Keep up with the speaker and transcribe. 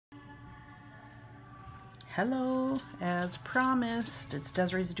Hello, as promised, it's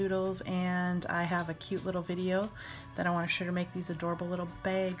Desiree's Doodles, and I have a cute little video that I want to share to make these adorable little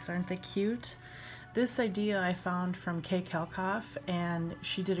bags. Aren't they cute? This idea I found from Kay Kelkoff, and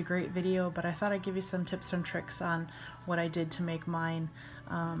she did a great video, but I thought I'd give you some tips and tricks on what I did to make mine.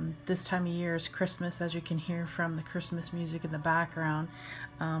 This time of year is Christmas, as you can hear from the Christmas music in the background,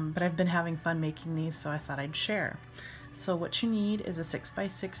 but I've been having fun making these, so I thought I'd share. So what you need is a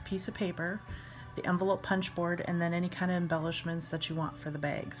 6x6 piece of paper, the envelope punch board, and then any kind of embellishments that you want for the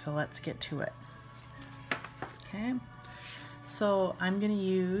bag. So let's get to it. Okay, so I'm going to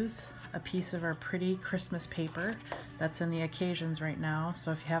use a piece of our pretty Christmas paper that's in the occasions right now.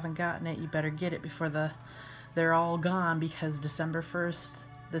 So if you haven't gotten it, you better get it before they're all gone, because December 1st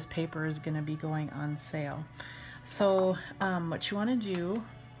this paper is going to be going on sale. So what you want to do,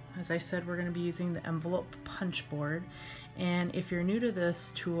 as I said, we're going to be using the envelope punch board, and if you're new to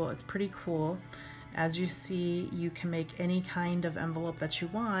this tool, it's pretty cool. As you see, you can make any kind of envelope that you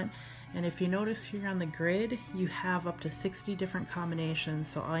want, and if you notice here on the grid, you have up to 60 different combinations.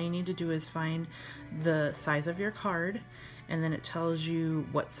 So all you need to do is find the size of your card, and then it tells you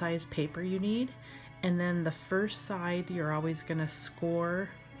what size paper you need, and then the first side you're always going to score.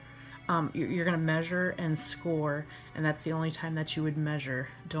 You're going to measure and score, and that's the only time that you would measure.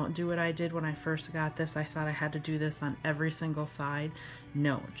 Don't do what I did when I first got this. I thought I had to do this on every single side.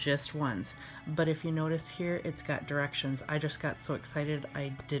 No, just once. But if you notice here, it's got directions. I just got so excited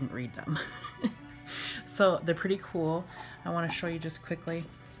I didn't read them. So they're pretty cool. I want to show you just quickly.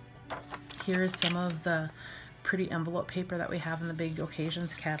 Here is some of the pretty envelope paper that we have in the Big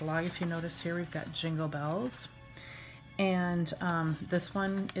Occasions catalog. If you notice here, we've got Jingle Bells. And this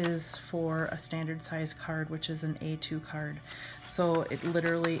one is for a standard size card, which is an A2 card. So it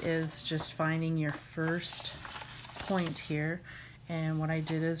literally is just finding your first point here. And what I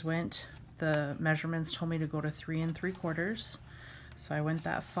did is the measurements told me to go to 3 3/4. So I went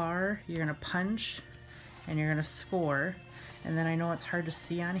that far. You're gonna punch and you're gonna score. And then I know it's hard to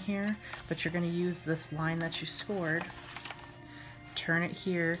see on here, but you're gonna use this line that you scored, turn it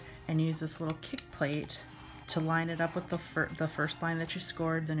here, and use this little kick plate to line it up with the first line that you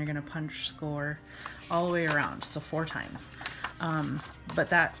scored. Then you're going to punch, score all the way around, so 4 times. But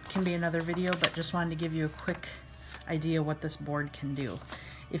that can be another video, but just wanted to give you a quick idea what this board can do.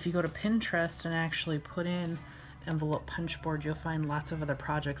 If you go to Pinterest and actually put in envelope punch board, you'll find lots of other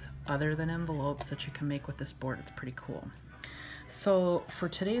projects other than envelopes that you can make with this board. It's pretty cool. So for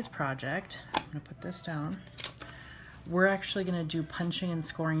today's project, I'm going to put this down. We're actually going to do punching and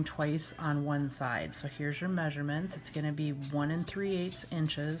scoring twice on one side. So here's your measurements. It's going to be 1 3/8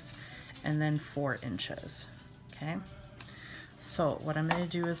 inches and then 4 inches. Okay. So what I'm going to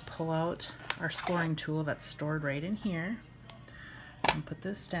do is pull out our scoring tool that's stored right in here and put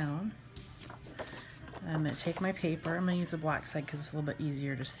this down. I'm going to take my paper. I'm going to use the black side because it's a little bit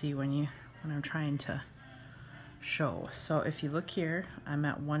easier to see when I'm trying to show. So if you look here, I'm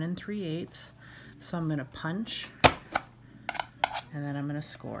at 1 3/8. So I'm going to punch, and then I'm going to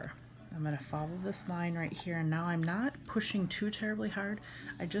score. I'm going to follow this line right here, and now I'm not pushing too terribly hard.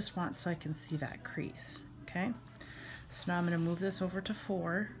 I just want so I can see that crease. Okay, so now I'm going to move this over to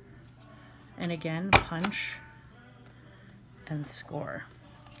 4, and again punch and score.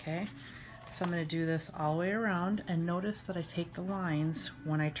 Okay, so I'm going to do this all the way around, and notice that I take the lines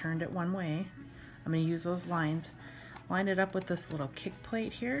when I turned it one way. I'm going to use those lines, line it up with this little kick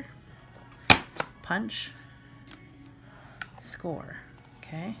plate here, punch, score.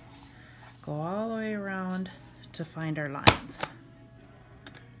 Okay, go all the way around to find our lines.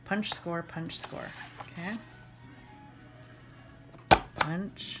 Punch, score, punch, score. Okay,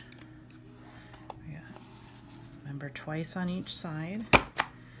 punch. We got, remember, twice on each side.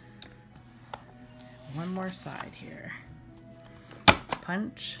 One more side here.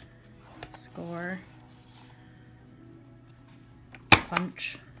 Punch, score,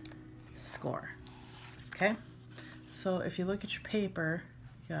 punch, score. Okay. So if you look at your paper,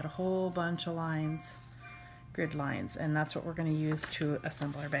 you got a whole bunch of lines, grid lines, and that's what we're going to use to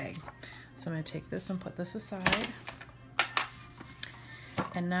assemble our bag. So I'm going to take this and put this aside.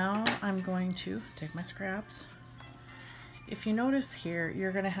 And now I'm going to take my scraps. If you notice here,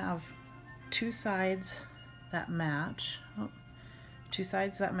 you're going to have 2 sides that match. Oh, 2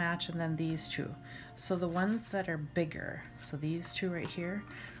 sides that match, and then these 2. So the ones that are bigger, so these 2 right here,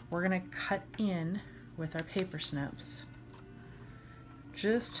 we're going to cut in with our paper snips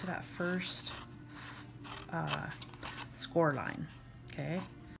just to that first score line. Okay,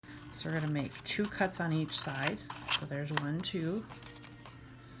 so we're going to make 2 cuts on each side. So there's 1, 2,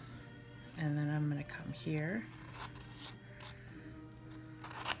 and then I'm going to come here,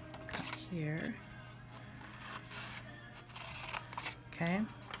 cut here, Okay,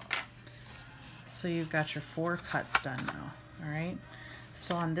 so you've got your 4 cuts done now. All right,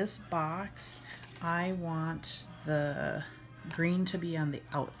 so on this box I want the green to be on the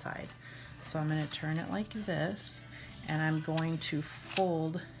outside, so I'm going to turn it like this, and I'm going to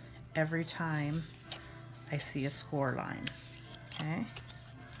fold every time I see a score line. Okay,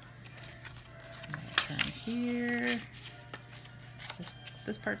 I'm going to turn here.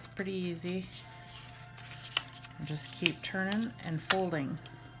 This part's pretty easy. And just keep turning and folding.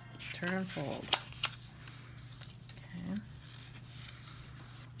 Turn and fold. Okay.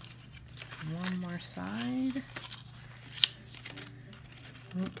 One more side.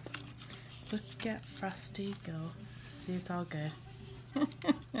 Look at Frosty go. See, it's all good.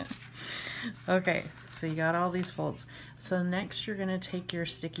 Okay, so you got all these folds. So next you're going to take your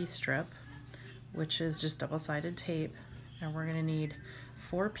sticky strip, which is just double-sided tape, and we're going to need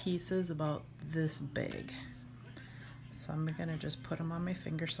 4 pieces about this big. So I'm going to just put them on my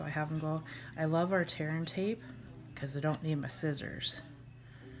finger so I have them go. I love our tear and tape because I don't need my scissors.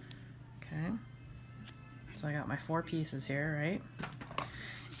 Okay, so I got my 4 pieces here, right?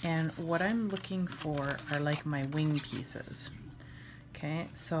 And what I'm looking for are like my wing pieces. Okay,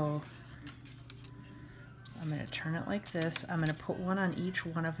 so I'm going to turn it like this. I'm going to put one on each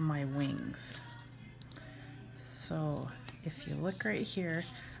one of my wings. So if you look right here,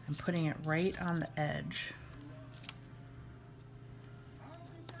 I'm putting it right on the edge.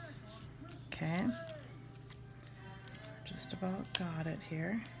 Okay, just about got it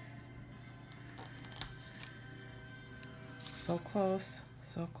here. So close,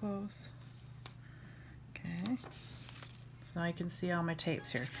 so close. Okay, so now you can see all my tapes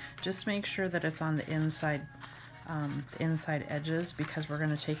here. Just make sure that it's on the inside edges, because we're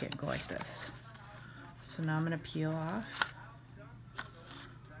going to take it and go like this. So now I'm going to peel off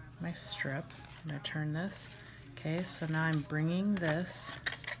my strip. I'm going to turn this. Okay, so now I'm bringing this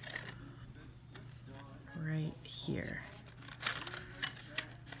right here.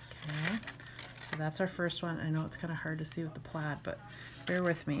 Okay, so that's our first one. I know it's kind of hard to see with the plaid, but bear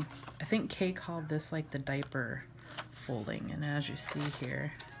with me. I think Kay called this like the diaper folding, and as you see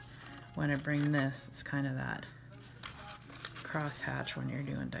here, when I bring this, it's kind of that crosshatch when you're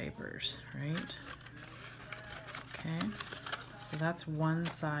doing diapers, right? Okay, so that's one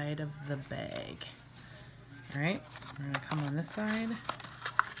side of the bag. All right, we're gonna come on this side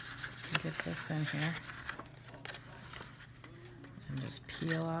and get this in here. And just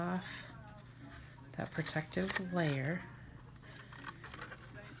peel off that protective layer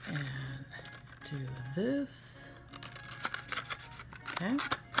and do this. Okay.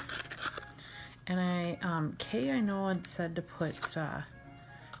 And Kay, I know, had said to put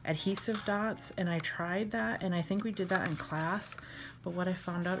adhesive dots, and I tried that, and I think we did that in class, but what I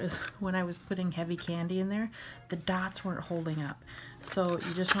found out is when I was putting heavy candy in there, the dots weren't holding up. So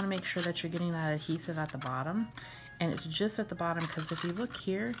you just want to make sure that you're getting that adhesive at the bottom. And it's just at the bottom, because if you look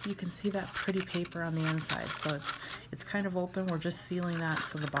here, you can see that pretty paper on the inside. So it's kind of open. We're just sealing that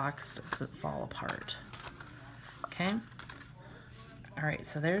so the box doesn't fall apart. Okay? All right,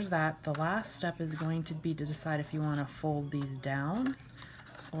 so there's that. The last step is going to be to decide if you want to fold these down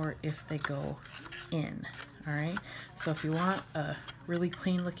or if they go in. All right, so if you want a really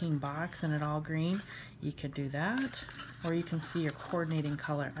clean looking box and it all green, you could do that, or you can see your coordinating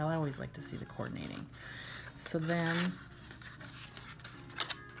color. I always like to see the coordinating. So then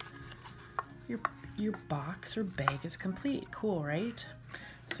your box or bag is complete. Cool, right?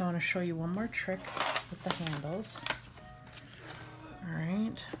 So I want to show you one more trick with the handles. All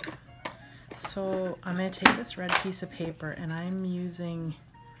right, so I'm going to take this red piece of paper, and I'm using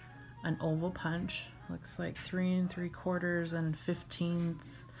an oval punch. Looks like 3 3/4 and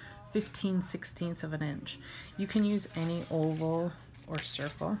 15/16 of an inch. You can use any oval or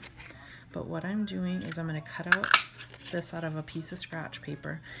circle, but what I'm doing is I'm going to cut out this out of a piece of scratch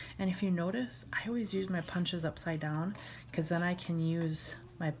paper. And if you notice, I always use my punches upside down, because then I can use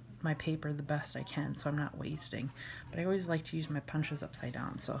my paper the best I can, so I'm not wasting. But I always like to use my punches upside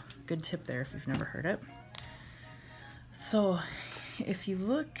down, so good tip there if you've never heard it. So if you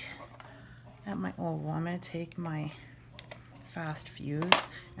look at my oval, I'm going to take my fast fuse,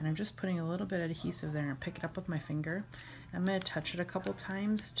 and I'm just putting a little bit of adhesive there and pick it up with my finger. I'm going to touch it a couple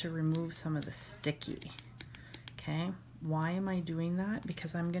times to remove some of the sticky. Okay, why am I doing that?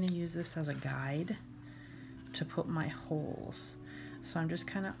 Because I'm going to use this as a guide to put my holes. So I'm just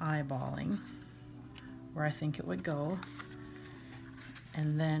kind of eyeballing where I think it would go.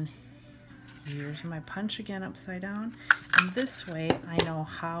 And then here's my punch again upside down. And this way I know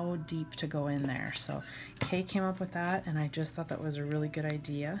how deep to go in there. So Kay came up with that, and I just thought that was a really good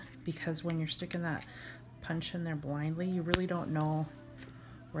idea, because when you're sticking that punch in there blindly, you really don't know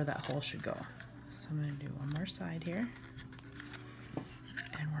where that hole should go. So I'm going to do one more side here.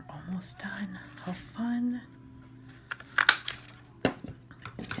 And we're almost done. How fun.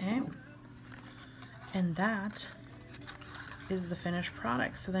 Okay. And that is the finished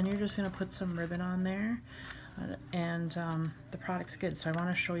product. So then you're just going to put some ribbon on there, and the product's good. So I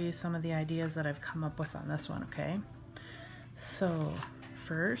want to show you some of the ideas that I've come up with on this one, okay? So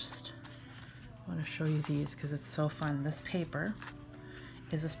first, I want to show you these because it's so fun. This paper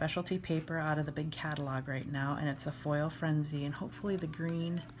is a specialty paper out of the big catalog right now, and it's a foil frenzy, and hopefully the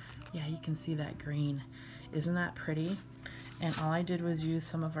green, yeah, you can see that green. Isn't that pretty? And all I did was use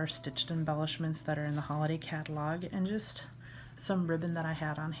some of our stitched embellishments that are in the holiday catalog and just some ribbon that I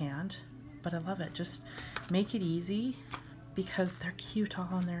had on hand. But I love it. Just make it easy because they're cute all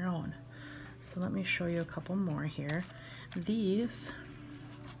on their own. So let me show you a couple more here. These,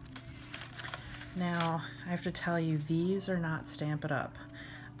 now I have to tell you, these are not Stamp It Up.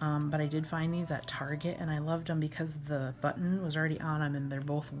 But I did find these at Target, and I loved them because the button was already on them, and they're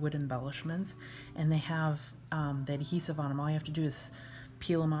both wood embellishments, and they have the adhesive on them. All you have to do is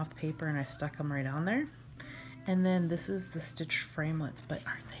peel them off the paper, and I stuck them right on there. And then this is the stitch framelits, but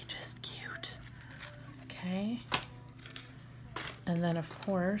aren't they just cute? Okay. And then of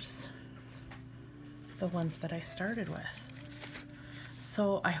course, the ones that I started with.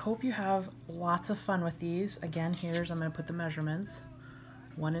 So I hope you have lots of fun with these. Again, I'm gonna put the measurements.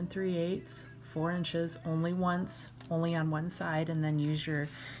 1 3/8, 4 inches, only once, only on one side, and then use your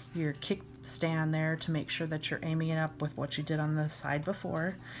kickstand there to make sure that you're aiming it up with what you did on the side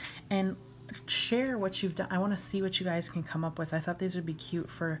before. And share what you've done. I want to see what you guys can come up with. I thought these would be cute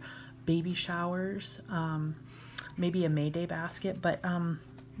for baby showers, maybe a May Day basket, but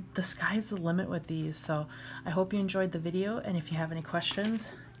the sky's the limit with these. So I hope you enjoyed the video, and if you have any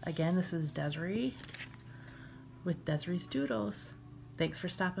questions, again, this is Desiree with Desiree's Doodles. Thanks for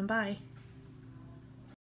stopping by.